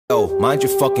Yo, mind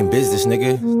your fucking business,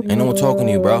 nigga. Ain't no one talking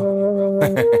to you, bro.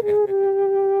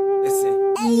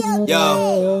 Listen.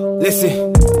 Yo,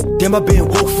 listen. Damn, I've been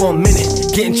woke for a minute.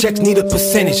 Getting checks need a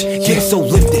percentage. Getting so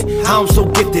lifted. How I'm so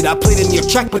gifted. I played in your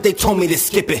track, but they told me to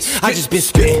skip it. I just been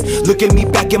spitting. Look at me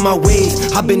back in my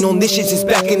ways. I've been on this shit since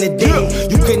back in the day.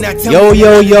 You cannot tell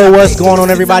Yo, what's going on,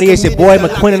 everybody? It's your boy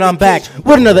McQuinn, and I'm back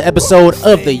with another episode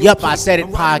of the Yup, I Said It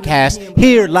podcast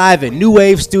here live at New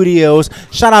Wave Studios.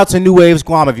 Shout out to New Waves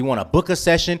Guam. If you want to book a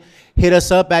session, hit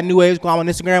us up at New Waves Guam on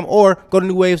Instagram or go to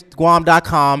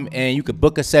newwavesguam.com and you can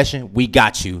book a session. We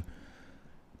got you.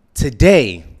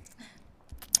 Today,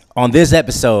 on this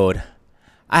episode,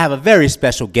 I have a very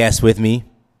special guest with me,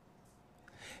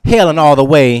 hailing all the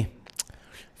way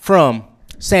from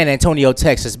San Antonio,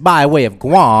 Texas, by way of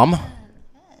Guam,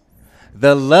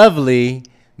 the lovely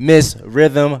Miss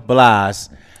Rhythm Blas.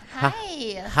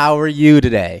 Hi. How are you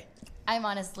today? I'm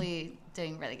honestly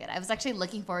doing really good. I was actually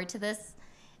looking forward to this,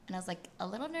 and I was like a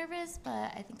little nervous, but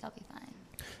I think I'll be fine.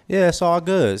 Yeah, it's all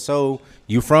good. So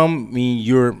your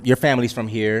family's from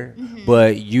here,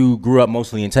 but you grew up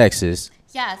mostly in Texas.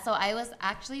 Yeah, so I was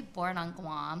actually born on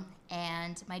Guam,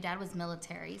 and my dad was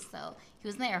military, so he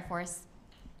was in the Air Force.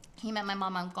 He met my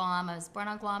mom on Guam. I was born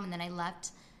on Guam, and then I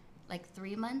left like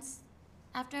 3 months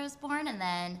after I was born, and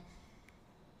then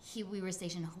we were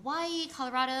stationed in Hawaii,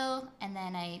 Colorado, and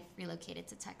then I relocated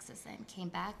to Texas and came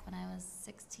back when I was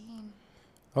 16.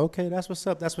 Okay, that's what's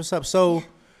up.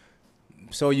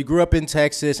 So you grew up in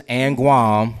Texas and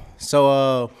Guam.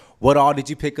 So what all did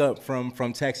you pick up from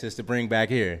Texas to bring back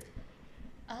here?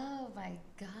 Oh my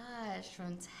gosh,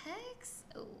 from Texas?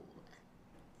 Oh.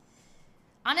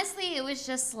 Honestly, it was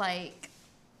just like,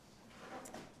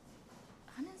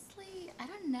 I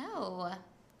don't know.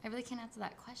 I really can't answer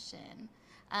that question.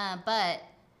 But,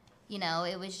 you know,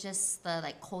 it was just the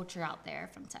like culture out there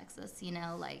from Texas, you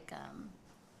know, like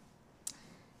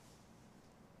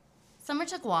similar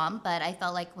to Guam, but I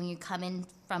felt like when you come in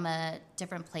from a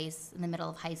different place in the middle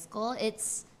of high school,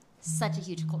 it's such a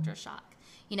huge culture shock.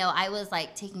 You know, I was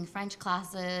like taking French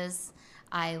classes.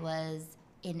 I was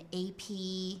in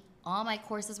AP. All my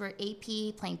courses were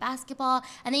AP, playing basketball.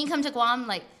 And then you come to Guam,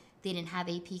 like, they didn't have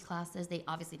AP classes. They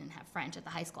obviously didn't have French at the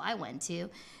high school I went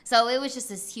to. So it was just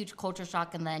this huge culture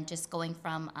shock. And then just going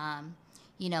from,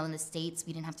 you know, in the States,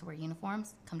 we didn't have to wear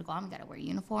uniforms. Come to Guam, we got to wear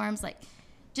uniforms. Like,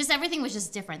 just everything was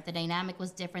just different. The dynamic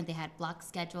was different. They had block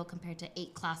schedule compared to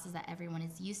 8 classes that everyone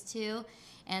is used to.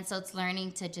 And so it's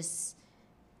learning to just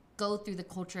go through the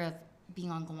culture of being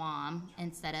on Guam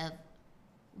instead of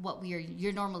what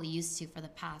you're normally used to for the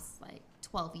past, like,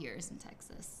 12 years in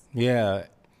Texas. Yeah.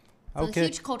 So Okay. a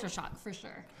huge culture shock, for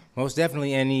sure. Most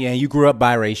definitely. And you grew up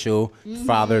biracial.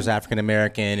 Father's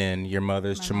African-American and your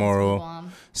mother's My mom's from Chamorro.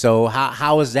 Guam. So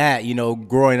how was that, you know,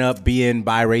 growing up being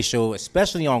biracial,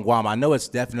 especially on Guam? I know it's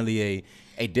definitely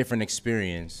a different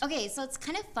experience. Okay, so it's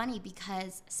kind of funny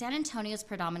because San Antonio is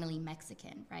predominantly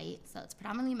Mexican, right? So it's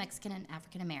predominantly Mexican and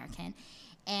African American.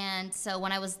 And so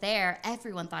when I was there,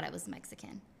 everyone thought I was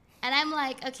Mexican. And I'm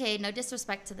like, okay, no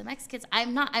disrespect to the Mexicans.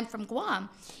 I'm not. I'm from Guam.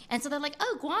 And so they're like,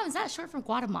 oh, Guam, is that short from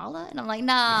Guatemala? And I'm like,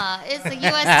 nah, it's a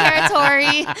U.S.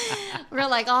 territory. We're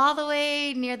like all the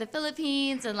way near the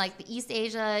Philippines and like the East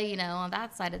Asia, you know, on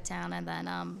that side of town. And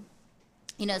then,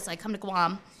 you know, so I come to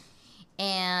Guam.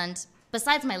 And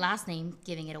besides my last name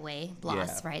giving it away,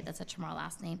 Blas, right? That's a Chamorro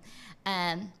last name.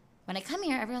 When I come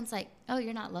here, everyone's like, oh,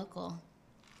 you're not local.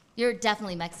 You're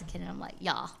definitely Mexican. And I'm like,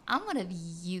 y'all, I'm one of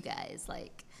you guys.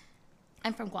 Like,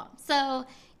 I'm from Guam. So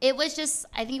it was just,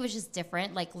 I think it was just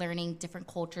different, like learning different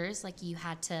cultures. Like you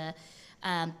had to,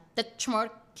 the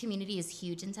Chamorro community is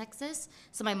huge in Texas.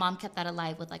 So my mom kept that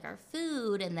alive with like our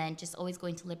food and then just always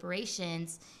going to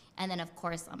liberations. And then of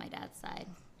course on my dad's side.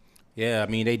 Yeah, I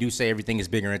mean, they do say everything is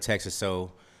bigger in Texas,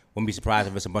 so wouldn't be surprised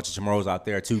if there's a bunch of Chamorros out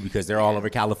there too, because they're all over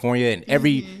California and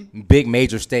every big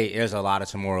major state, there's a lot of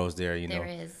Chamorros there, you know. There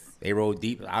is. They roll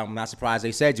deep. I'm not surprised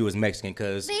they said you was Mexican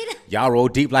because y'all roll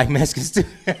deep like Mexicans too.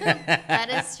 That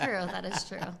is true. That is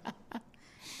true.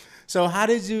 So how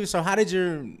did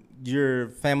your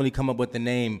family come up with the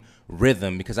name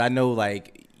Rhythm? Because I know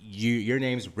like your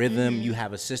name's Rhythm. You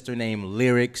have a sister named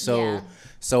Lyric. So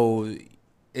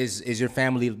is your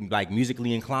family like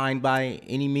musically inclined by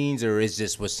any means, or is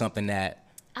just was something that?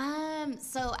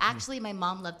 So actually, my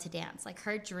mom loved to dance. Like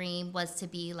her dream was to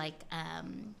be like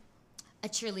a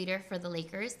cheerleader for the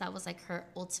Lakers. That was like her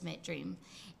ultimate dream.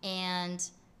 And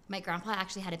my grandpa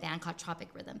actually had a band called Tropic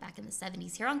Rhythm back in the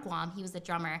 70s here on Guam. He was the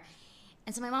drummer.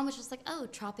 And so my mom was just like, oh,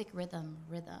 Tropic Rhythm.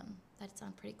 That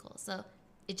sounds pretty cool. So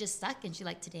it just stuck, and she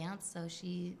liked to dance, so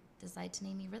she decided to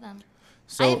name me Rhythm.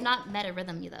 So I have not met a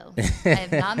rhythm, though. I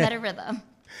have not met a rhythm.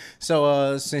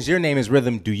 So, since your name is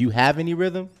Rhythm, do you have any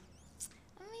rhythm?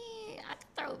 I mean, I can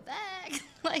throw it back.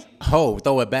 Like, Oh,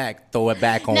 throw it back. Throw it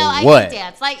back on no, I what? can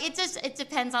dance. Like, it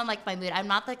depends on like my mood. I'm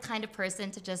not the kind of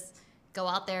person to just go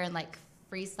out there and like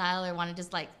freestyle or want to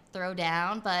just like throw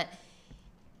down. But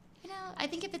you know, I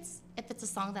think if it's a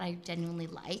song that I genuinely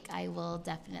like, I will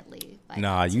definitely.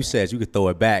 Nah, you said you could throw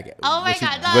it back. Oh my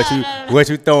God! No. What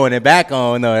you throwing it back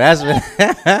on? No, that's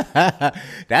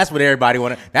that's what everybody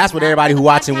want. That's what everybody who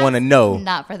watching want to know.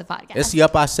 Not for the podcast. Let's see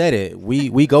up. I said it.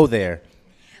 We go there.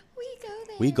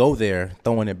 We go there.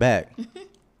 Throwing it back.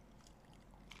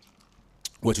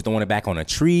 What, you throwing it back on a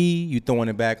tree? You throwing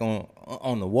it back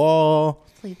on the wall?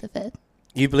 Plead the fifth.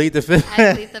 You plead the fifth?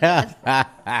 I plead the fifth.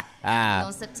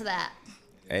 Don't sip to that.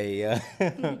 Hey,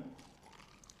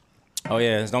 oh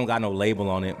yeah, it's don't got no label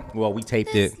on it. Well, we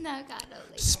taped it. No, got no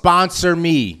label. Sponsor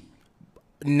me.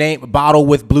 Name bottle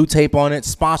with blue tape on it.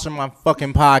 Sponsor my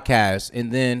fucking podcast,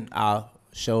 and then I'll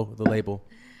show the label.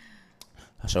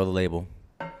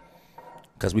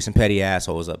 Cause we some petty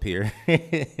assholes up here.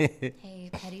 Hey,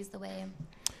 petty's the way.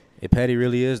 Petty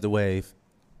really is the wave.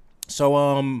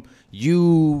 So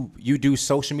you do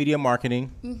social media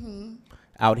marketing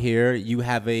out here. You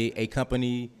have a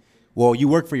company. Well, you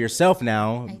work for yourself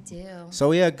now. I do.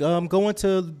 So yeah, go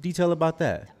into detail about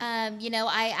that. You know,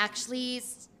 I've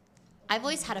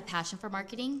always had a passion for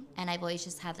marketing, and I've always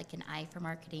just had like an eye for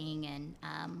marketing. And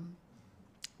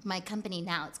my company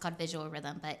now, it's called Visual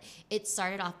Rhythm, but it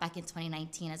started off back in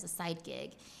 2019 as a side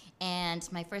gig.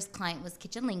 And my first client was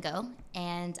Kitchen Lingo,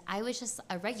 and I was just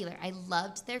a regular. I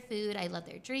loved their food. I loved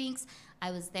their drinks. I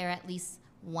was there at least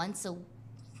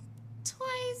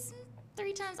twice,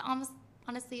 3 times, almost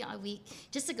honestly a week,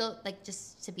 just to go, like,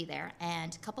 just to be there.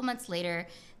 And a couple months later,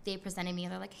 they presented me,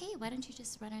 and they're like, hey, why don't you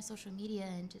just run our social media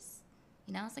and just,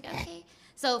 you know, I was like, okay.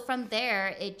 So from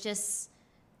there, it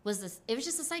was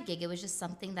just a side gig. It was just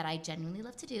something that I genuinely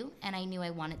love to do, and I knew I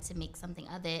wanted to make something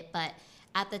of it. But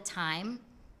at the time,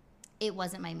 it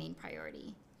wasn't my main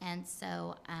priority. And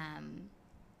so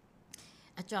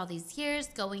after all these years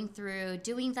going through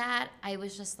doing that, I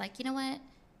was just like, you know what?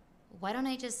 Why don't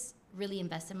I just really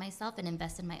invest in myself and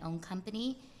invest in my own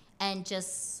company and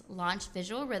just launch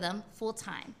Visual Rhythm full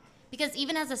time? Because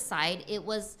even as a side,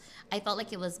 I felt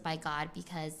like it was by God,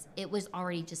 because it was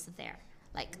already just there.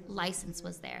 Like, license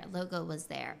was there, logo was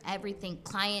there, everything,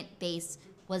 client base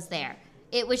was there.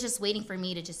 It was just waiting for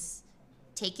me to just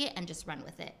take it and just run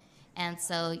with it. And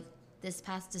so this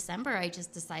past December, I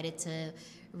just decided to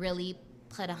really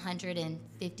put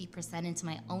 150% into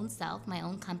my own self, my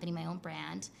own company, my own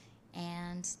brand,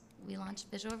 and we launched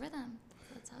Visual Rhythm.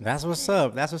 That's what's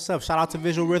up. That's what's up. Shout out to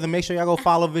Visual Rhythm. Make sure y'all go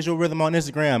follow Visual Rhythm on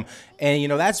Instagram. And, you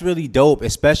know, that's really dope,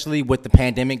 especially with the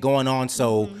pandemic going on.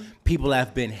 So people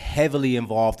have been heavily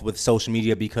involved with social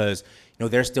media because, you know,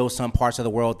 there's still some parts of the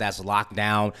world that's locked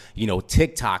down. You know,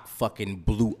 TikTok fucking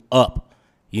blew up,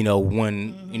 you know,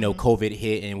 when, you know, COVID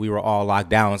hit and we were all locked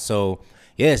down. So,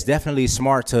 yeah, it's definitely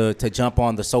smart to jump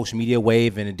on the social media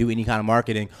wave and do any kind of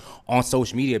marketing on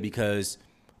social media, because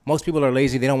most people are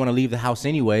lazy. They don't want to leave the house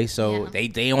anyway, so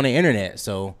they on the internet.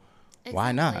 So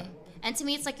why not? And to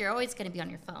me, it's like you're always going to be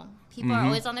on your phone. People are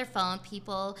always on their phone.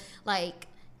 People like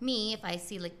me, if I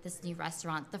see like this new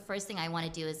restaurant, the first thing I want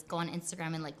to do is go on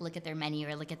Instagram and like look at their menu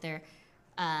or look at their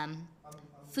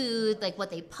food, like what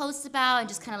they post about, and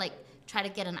just kind of like try to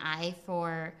get an eye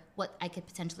for what I could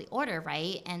potentially order,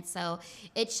 right? And so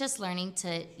it's just learning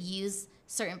to use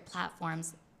certain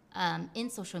platforms in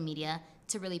social media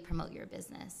to really promote your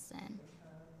business. And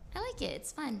I like it.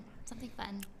 It's fun. Something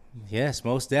fun. Yes,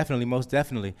 most definitely, most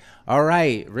definitely. All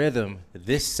right, Rhythm.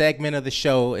 This segment of the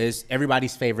show is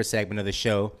everybody's favorite segment of the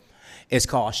show. It's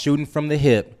called Shooting from the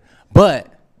Hip.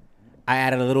 But I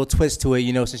added a little twist to it.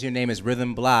 You know, since your name is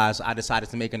Rhythm Blas, I decided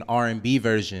to make an R&B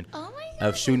version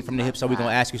of Shooting from the Hip. So we're going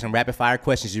to ask you some rapid fire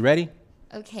questions. You ready?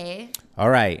 Okay. All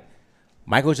right.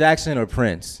 Michael Jackson or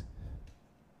Prince?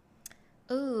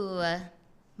 Ooh,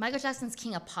 Michael Jackson's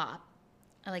king of pop.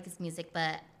 I like his music,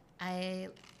 but I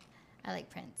like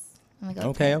Prince. I'm gonna go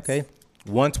Okay, Prince. okay.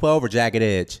 112 or Jagged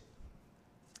Edge?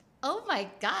 Oh my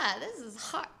God, this is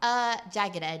hard.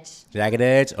 Jagged Edge. Jagged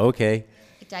Edge, okay.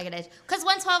 Jagged Edge. Because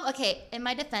 112, okay, in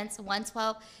my defense,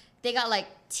 112, they got like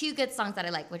 2 good songs that I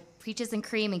like, with Preaches and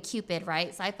Cream and Cupid,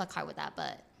 right? So I fuck hard with that,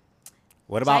 but.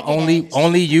 What about Jagged Only Edge.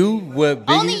 Only You? With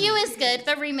Biggie? Only You is good.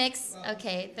 The remix.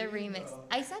 Okay, the remix.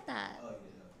 I said that.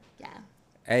 Yeah.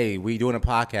 Hey, we doing a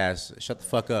podcast. Shut the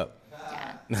fuck up.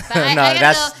 Yeah. No, But I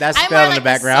gotta that's I'm spell more in the like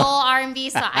background. soul R&B,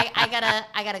 so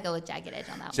I gotta go with Jagged Edge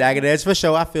on that one. Jagged Edge for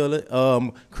sure. I feel it.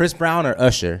 Chris Brown or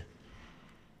Usher?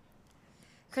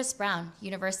 Chris Brown,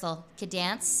 Universal, could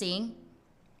dance, sing.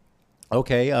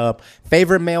 Okay.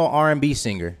 Favorite male R&B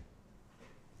singer?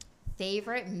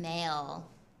 Favorite male.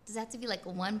 Does it have to be like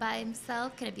one by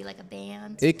himself? Can it be like a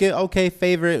band? It could. Okay.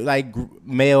 Favorite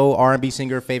male R&B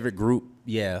singer. Favorite group.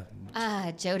 Yeah.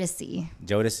 Jodeci.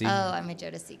 Jodeci. Oh, I'm a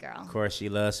Jodeci girl. Of course, she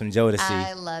loves some Jodeci.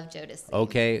 I love Jodeci.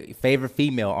 Okay. Favorite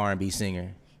female R&B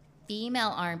singer?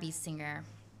 Female R&B singer.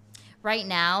 Right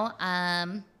now,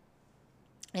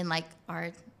 in like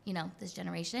our, this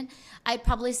generation, I'd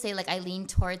probably say like I lean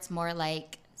towards more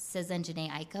like SZA and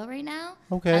Janae Aiko right now.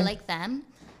 Okay. I like them.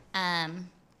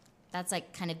 That's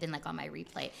like kind of been like on my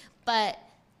replay. But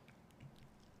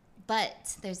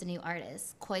there's a new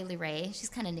artist, Coi Leray. She's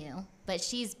kind of new, but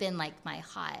she's been like my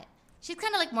hot. She's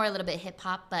kind of like more a little bit hip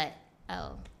hop, but I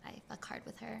fuck hard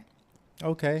with her.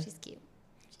 Okay. She's cute.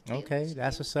 Okay,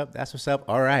 that's what's up. That's what's up.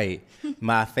 All right.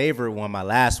 My favorite one, my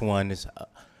last one is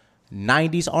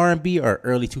 90s R&B or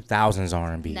early 2000s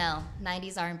R&B? No,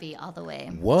 90s R&B all the way.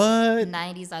 What?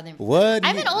 90s R&B. What?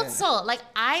 I'm an old soul. Like,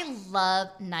 I love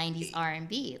 90s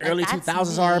R&B. Like, early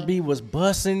 2000s R&B was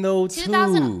busting though,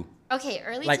 2000, too. Okay,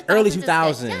 early 2000s. Like early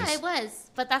 2000s. Yeah, it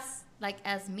was. But that's like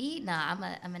as me. Nah,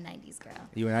 I'm a 90s girl.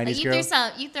 You a 90s like,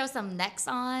 girl? You throw some necks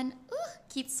on. Ooh,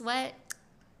 Keith Sweat.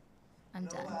 I'm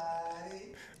done.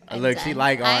 Look, she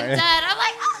like I'm done. I'm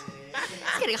like,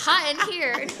 it's getting hot in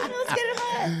here. It's getting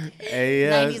hot. Hey,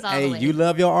 90s all the way. you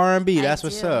love your R&B. That's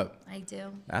what's up. I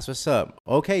do. That's what's up.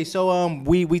 Okay, so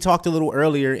we talked a little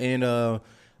earlier, and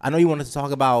I know you wanted to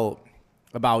talk about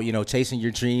chasing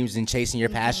your dreams and chasing your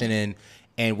passion,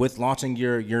 and with launching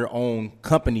your own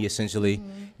company, essentially,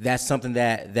 that's something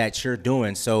that you're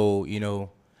doing. So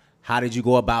how did you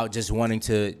go about just wanting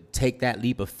to take that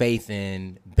leap of faith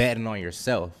and betting on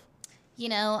yourself?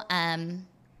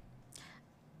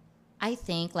 I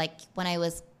think like when I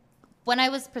was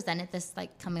presented this,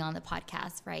 like coming on the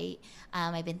podcast, right?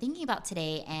 I've been thinking about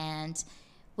today, and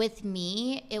with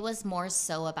me, it was more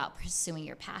so about pursuing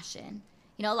your passion.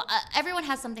 Everyone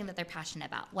has something that they're passionate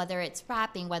about, whether it's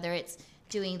rapping, whether it's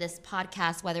doing this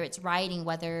podcast, whether it's writing,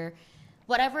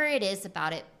 whatever it is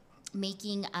about it,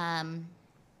 making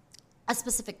a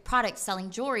specific product, selling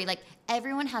jewelry. Like,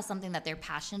 everyone has something that they're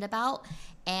passionate about,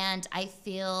 and I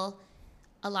feel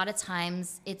a lot of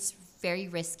times it's very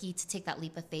risky to take that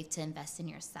leap of faith to invest in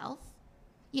yourself.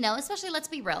 Especially, let's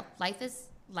be real. Life is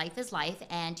life,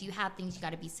 and you have things you got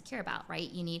to be secure about, right?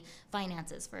 You need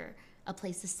finances for a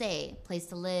place to stay, a place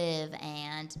to live,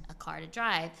 and a car to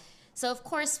drive. So, of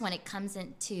course, when it comes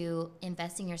into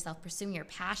investing in yourself, pursuing your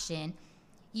passion,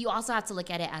 you also have to look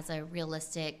at it as a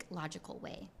realistic, logical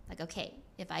way. Like, okay,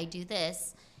 if I do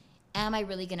this, am I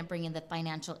really going to bring in the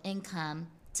financial income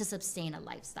to sustain a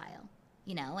lifestyle?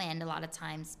 And a lot of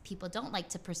times people don't like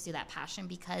to pursue that passion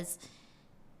because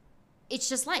it's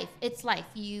just life. It's life.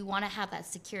 You want to have that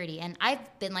security. And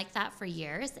I've been like that for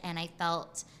years. And I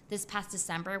felt this past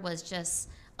December was just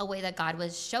a way that God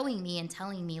was showing me and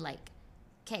telling me, like,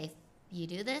 okay, if you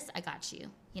do this, I got you,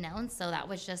 And so that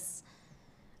was just,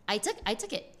 I took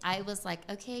it. I was like,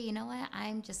 okay, you know what?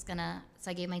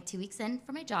 So I gave my 2 weeks in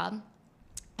for my job.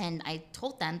 And I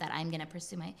told them that I'm going to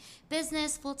pursue my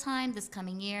business full-time this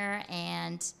coming year,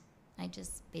 and I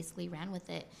just basically ran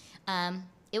with it.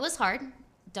 It was hard.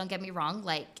 Don't get me wrong.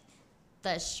 Like,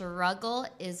 the struggle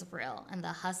is real, and the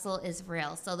hustle is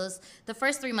real. So the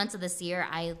first 3 months of this year,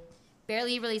 I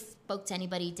barely really spoke to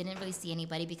anybody, didn't really see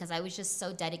anybody, because I was just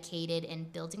so dedicated in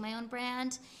building my own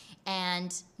brand,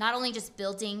 and not only just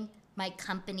building my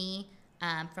company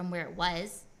from where it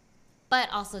was, but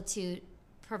also to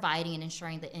providing and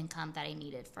ensuring the income that I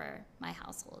needed for my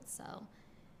household. So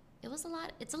it was a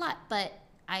lot. It's a lot. But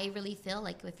I really feel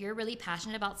like if you're really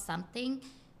passionate about something,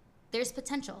 there's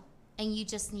potential, and you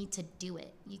just need to do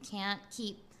it. You can't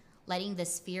keep letting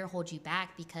this fear hold you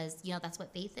back, because, that's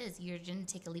what faith is. You're going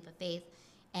to take a leap of faith,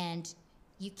 and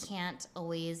you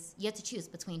have to choose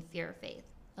between fear or faith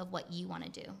of what you want to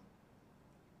do.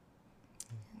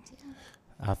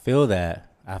 I feel that.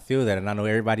 And I know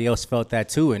everybody else felt that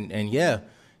too. And yeah,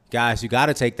 guys, you got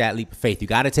to take that leap of faith. You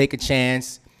got to take a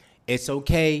chance. It's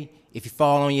okay if you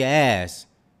fall on your ass.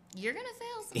 You're going to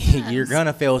fail sometimes. You're going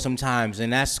to fail sometimes,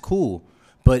 and that's cool.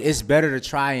 But it's better to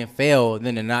try and fail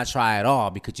than to not try at all,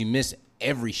 because you miss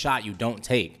every shot you don't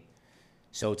take.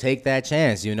 So take that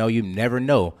chance. You never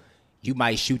know. You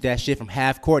might shoot that shit from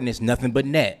half court and it's nothing but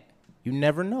net. You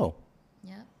never know.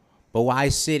 Yeah. But why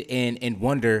sit and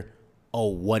wonder, oh,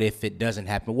 what if it doesn't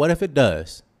happen? What if it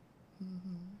does?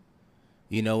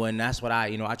 And that's what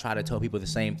I try to tell people the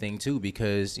same thing too,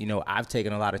 because, I've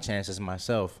taken a lot of chances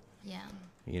myself. Yeah.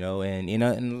 And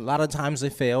a lot of times they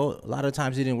fail. A lot of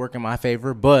times it didn't work in my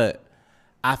favor, but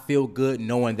I feel good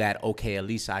knowing that, okay, at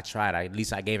least I tried. At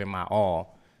least I gave it my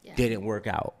all. didn't work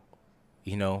out.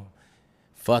 You know,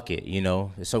 fuck it. You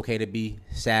know, it's okay to be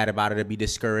sad about it, to be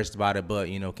discouraged about it, but,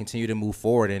 you know, continue to move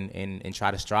forward and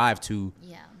try to strive to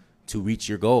reach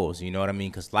your goals. You know what I mean?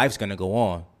 Because life's going to go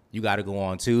on. You got to go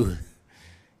on, too.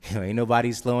 You know, ain't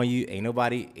nobody slowing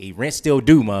you. Rent still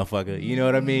due, motherfucker. You know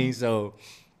what I mean? So,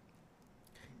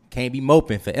 can't be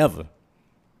moping forever.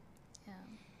 Yeah.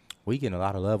 We getting a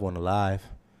lot of love on the live.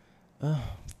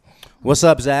 What's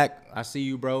up, Zach? I see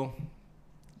you, bro.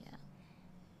 Yeah.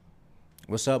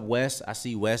 What's up, Wes? I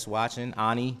see Wes watching.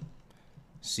 Ani,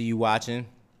 see you watching.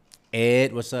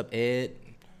 Ed, what's up, Ed?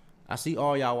 I see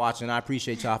all y'all watching. I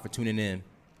appreciate y'all for tuning in.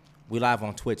 We live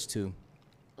on Twitch, too.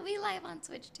 We live on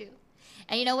Twitch, too.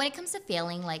 And, you know, when it comes to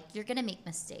failing, like, you're going to make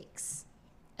mistakes.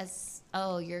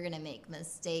 You're going to make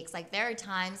mistakes. Like, there are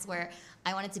times where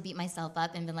I wanted to beat myself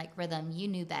up and be like, Rhythm, you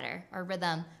knew better. Or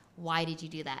Rhythm, why did you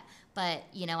do that? But,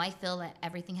 you know, I feel that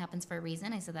everything happens for a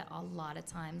reason. I said that a lot of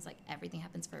times, like, everything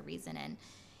happens for a reason. And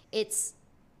it's,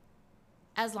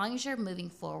 as long as you're moving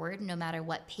forward, no matter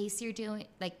what pace you're doing,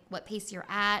 like, what pace you're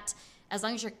at, as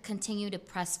long as you're continue to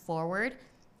press forward,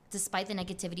 despite the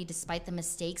negativity, despite the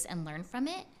mistakes, and learn from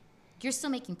it, you're still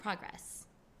making progress.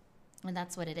 And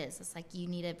that's what it is. It's like you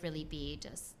need to really be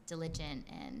just diligent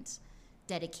and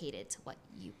dedicated to what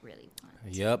you really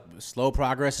want. Yep. Slow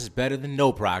progress is better than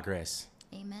no progress.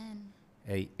 Amen.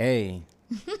 Hey.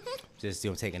 Just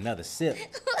gonna take another sip.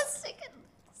 Let's take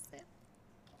another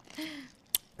sip.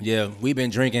 Yeah, we've been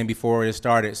drinking before it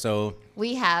started, so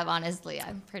we have, honestly.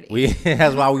 I'm pretty.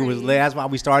 That's why we was late. That's why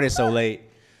we started so late.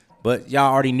 But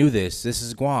y'all already knew this. This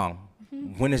is Guam.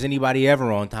 When is anybody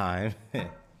ever on time?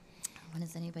 When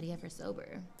is anybody ever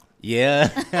sober? Yeah.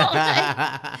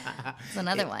 It's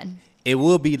another one. It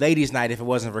would be ladies' night if it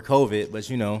wasn't for COVID, but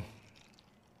you know.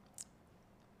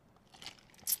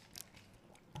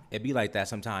 It'd be like that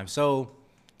sometimes. So,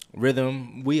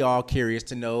 Rhythm, we all curious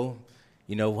to know,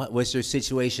 you know, what's your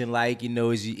situation like? You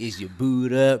know, is you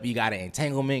booed up? You got an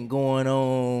entanglement going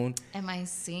on? Am I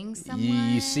seeing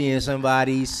someone? You seeing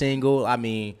somebody single? I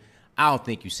mean, I don't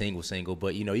think you single,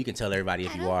 but, you know, you can tell everybody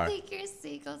if you are. I don't think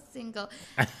you're single.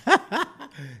 I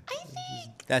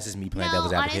think. That's just me playing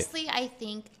devil's advocate. Honestly, I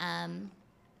think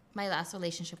my last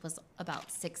relationship was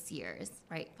about 6 years,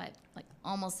 right? Like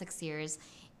almost 6 years.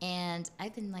 And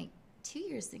I've been like 2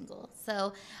 years single.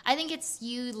 So I think it's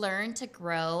you learn to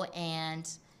grow. And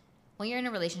when you're in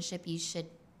a relationship, you should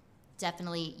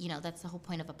definitely, you know, that's the whole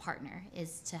point of a partner,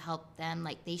 is to help them.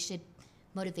 Like, they should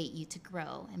motivate you to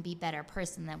grow and be a better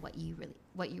person than what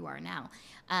you are now.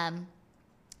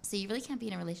 So you really can't be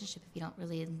in a relationship if you don't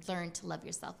really learn to love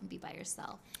yourself and be by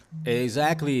yourself.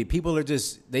 Exactly. People are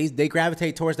just, they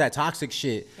gravitate towards that toxic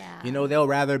shit. Yeah. You know, they'll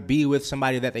rather be with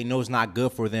somebody that they know is not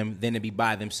good for them than to be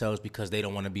by themselves because they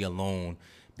don't want to be alone,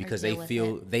 because they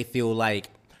feel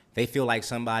like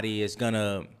somebody is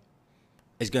gonna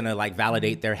like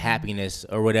validate their happiness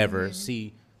or whatever. Mm-hmm.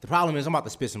 See, the problem is, I'm about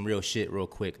to spit some real shit real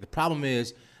quick. The problem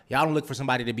is, y'all don't look for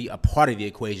somebody to be a part of the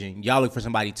equation. Y'all look for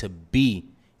somebody to be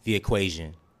the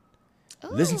equation. Ooh.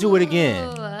 Listen to it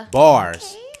again.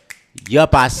 Bars. Okay.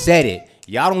 Yup, I said it.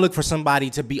 Y'all don't look for somebody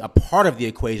to be a part of the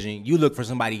equation. You look for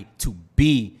somebody to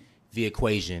be the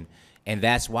equation. And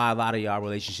that's why a lot of y'all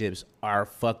relationships are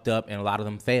fucked up and a lot of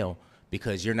them fail,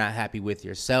 because you're not happy with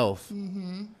yourself.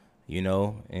 Mm-hmm. You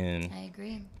know, and I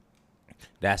agree.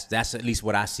 That's at least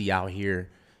what I see out here.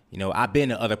 You know, I've been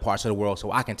to other parts of the world,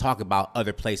 so I can talk about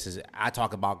other places. I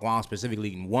talk about Guam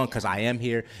specifically, one, because I am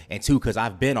here, and two, because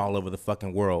I've been all over the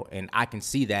fucking world. And I can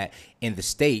see that in the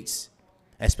States,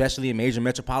 especially in major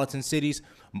metropolitan cities,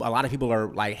 a lot of people are,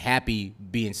 like, happy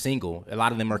being single. A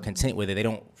lot of them are content with it. They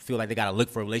don't feel like they got to look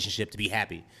for a relationship to be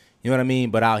happy. You know what I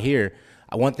mean? But out here,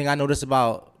 one thing I notice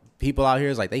about people out here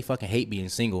is, like, they fucking hate being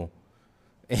single.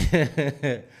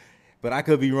 But I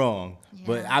could be wrong. Yeah.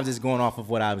 But I'm just going off of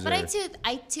what I observed. But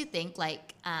I too think,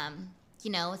 like, you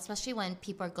know, especially when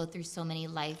people go through so many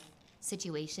life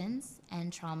situations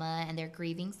and trauma and they're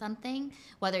grieving something,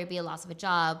 whether it be a loss of a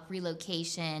job,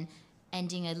 relocation,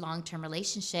 ending a long-term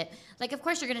relationship. Like, of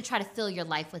course, you're going to try to fill your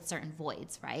life with certain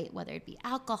voids, right? Whether it be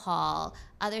alcohol,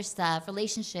 other stuff,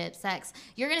 relationships, sex.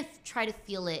 You're going to try to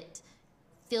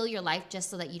fill your life just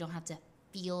so that you don't have to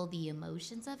feel the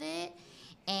emotions of it.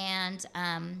 And,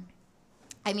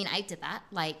 I mean, I did that.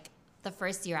 Like, the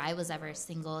first year I was ever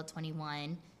single,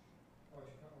 21,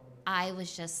 I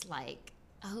was just like,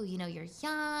 oh, you know, you're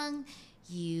young,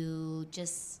 you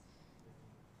just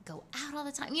go out all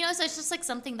the time. You know, so it's just like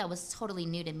something that was totally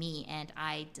new to me, and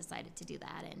I decided to do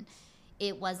that. And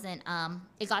it wasn't,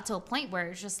 it got to a point where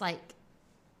it's just like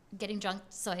getting drunk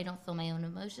so I don't feel my own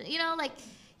emotion. You know, like,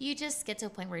 you just get to a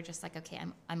point where you're just like, okay,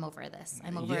 I'm over this.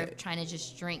 I'm over trying to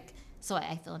just drink so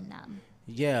I feel numb.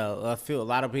 Yeah, I feel a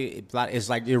lot of people, it's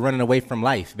like you're running away from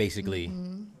life, basically.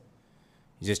 Mm-hmm.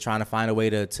 You're just trying to find a way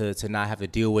to not have to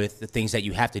deal with the things that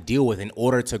you have to deal with in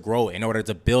order to grow, in order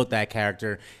to build that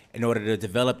character, in order to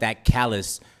develop that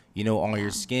callus, you know, on your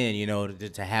skin, you know,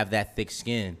 to have that thick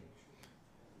skin.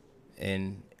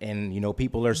 And you know,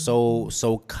 people are so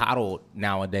coddled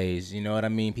nowadays, you know what I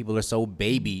mean? People are so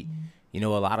babied. You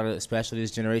know, a lot of, especially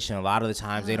this generation, a lot of the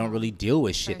times they don't really deal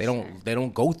with shit. They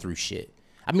don't go through shit.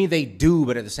 I mean, they do,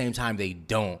 but at the same time, they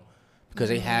don't, because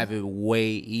they have it way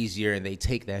easier and they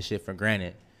take that shit for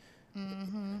granted.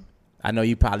 Mm-hmm. I know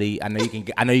you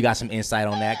got some insight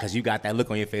on that, because you got that look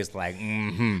on your face like,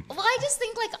 mm-hmm. Well, I just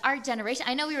think like our generation,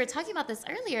 I know we were talking about this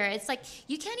earlier. It's like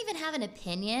you can't even have an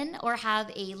opinion or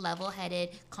have a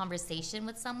level-headed conversation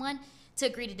with someone to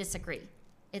agree to disagree.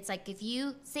 It's like if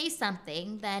you say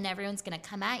something, then everyone's going to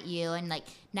come at you, and like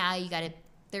now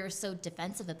they're so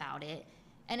defensive about it.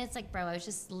 And it's like, bro, I was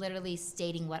just literally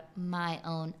stating what my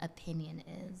own opinion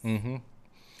is. Mm-hmm.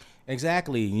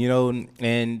 Exactly. You know,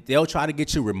 and they'll try to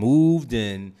get you removed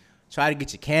and try to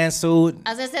get you canceled.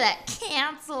 I was going to say that.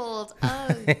 Canceled. Oh,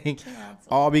 canceled.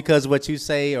 All because what you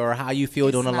say or how you feel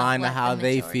don't align to how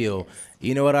they feel. Is.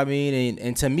 You know what I mean?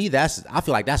 And to me, I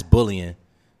feel like that's bullying.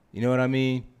 You know what I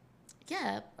mean?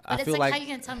 Yeah. But it's like, how are you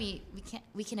going to tell me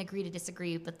we can agree to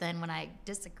disagree, but then when I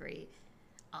disagree,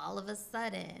 all of a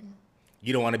sudden...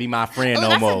 You don't want to be my friend no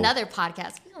that's more. That's another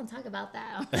podcast. We don't talk about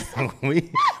that.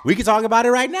 we can talk about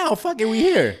it right now. Fuck it, we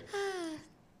here.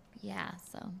 Yeah,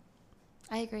 so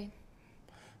I agree.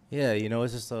 Yeah, you know,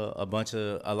 it's just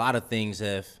a lot of things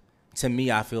to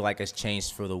me, I feel like it's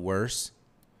changed for the worse.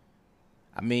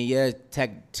 I mean, yeah,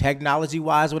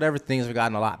 technology-wise, whatever, things have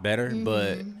gotten a lot better,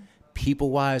 but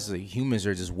people-wise, the humans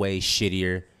are just way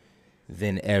shittier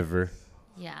than ever.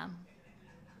 Yeah,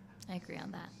 I agree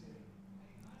on that.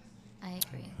 I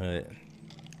agree. Right.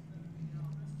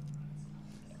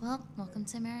 Well, welcome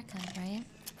to America, right?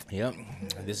 Yep.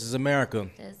 This is America.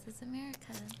 This is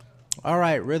America. All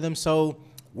right, Rhythm. So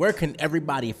where can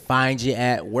everybody find you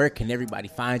at? Where can everybody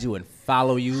find you and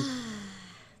follow you?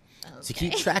 To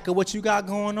keep track of what you got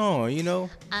going on, you know?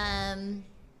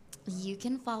 You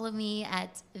can follow me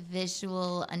at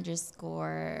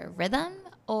visual_rhythm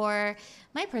or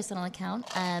my personal account.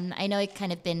 I know I've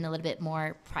kind of been a little bit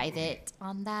more private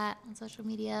on that on social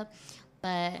media,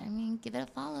 but I mean, give it a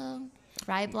follow.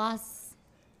 Blas.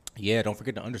 Yeah, don't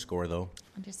forget the underscore though.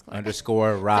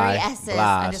 Underscore Rye 3 S's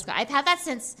Blas. Underscore. I've had that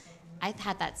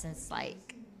since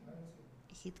like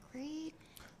 8th grade.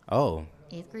 Oh.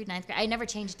 8th grade, 9th grade. I never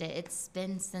changed it. It's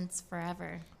been since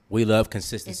forever. We love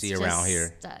consistency around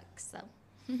here. Stuck, so.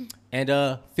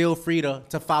 And feel free to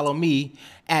follow me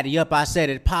at Yup I Said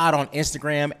It Pod on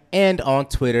Instagram and on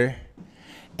Twitter.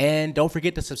 And don't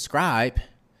forget to subscribe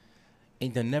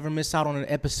and to never miss out on an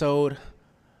episode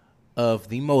of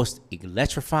the most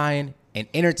electrifying and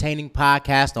entertaining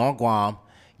podcast on Guam.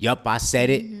 Yup, I Said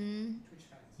It. Mm-hmm.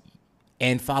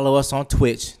 And follow us on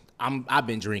Twitch. I've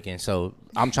been drinking, so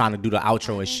I'm trying to do the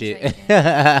outro and shit.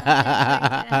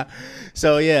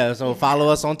 So follow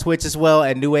us on Twitch as well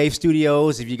at New Wave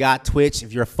Studios. If you got Twitch,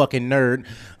 if you're a fucking nerd.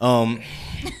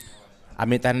 I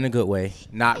meant that in a good way.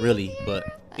 Not really,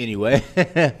 but anyway.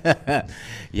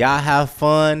 Y'all have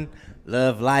fun,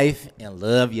 love life, and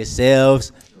love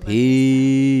yourselves.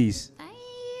 Peace.